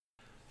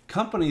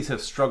Companies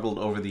have struggled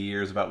over the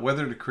years about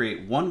whether to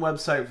create one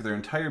website for their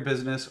entire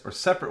business or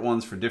separate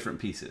ones for different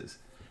pieces.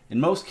 In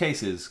most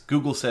cases,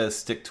 Google says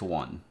stick to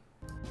one.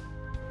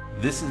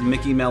 This is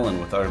Mickey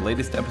Mellon with our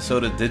latest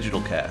episode of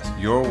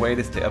DigitalCast, your way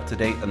to stay up to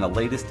date on the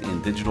latest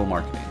in digital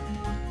marketing.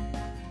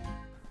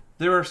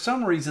 There are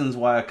some reasons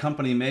why a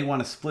company may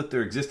want to split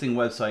their existing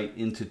website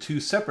into two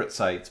separate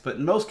sites, but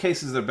in most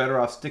cases they're better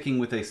off sticking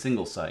with a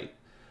single site.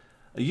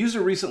 A user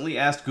recently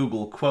asked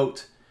Google,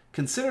 quote,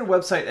 "Consider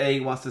website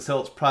A wants to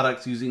sell its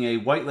products using a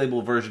white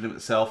label version of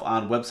itself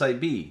on website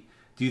B.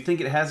 Do you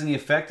think it has any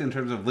effect in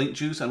terms of link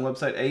juice on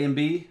website A and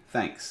B?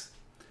 Thanks."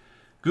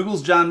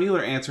 Google's John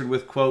Mueller answered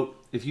with, quote,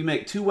 "If you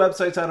make two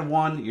websites out of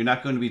one, you're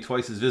not going to be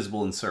twice as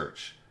visible in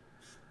search."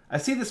 I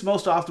see this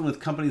most often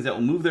with companies that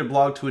will move their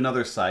blog to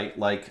another site,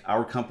 like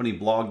our company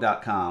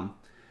blog.com.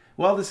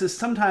 While this is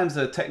sometimes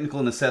a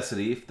technical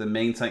necessity if the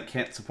main site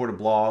can't support a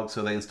blog,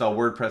 so they install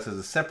WordPress as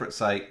a separate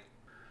site,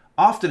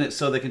 often it's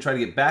so they can try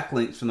to get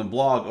backlinks from the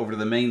blog over to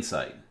the main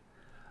site.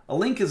 A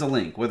link is a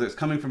link, whether it's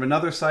coming from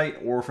another site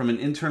or from an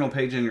internal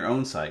page on your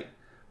own site.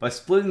 By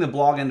splitting the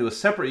blog into a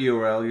separate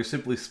URL, you're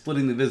simply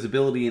splitting the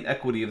visibility and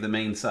equity of the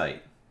main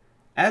site.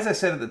 As I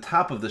said at the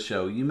top of the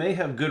show, you may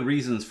have good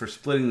reasons for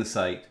splitting the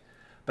site,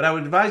 but I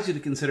would advise you to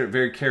consider it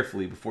very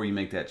carefully before you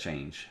make that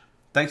change.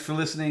 Thanks for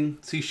listening.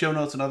 See show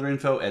notes and other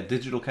info at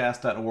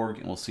digitalcast.org,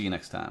 and we'll see you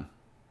next time.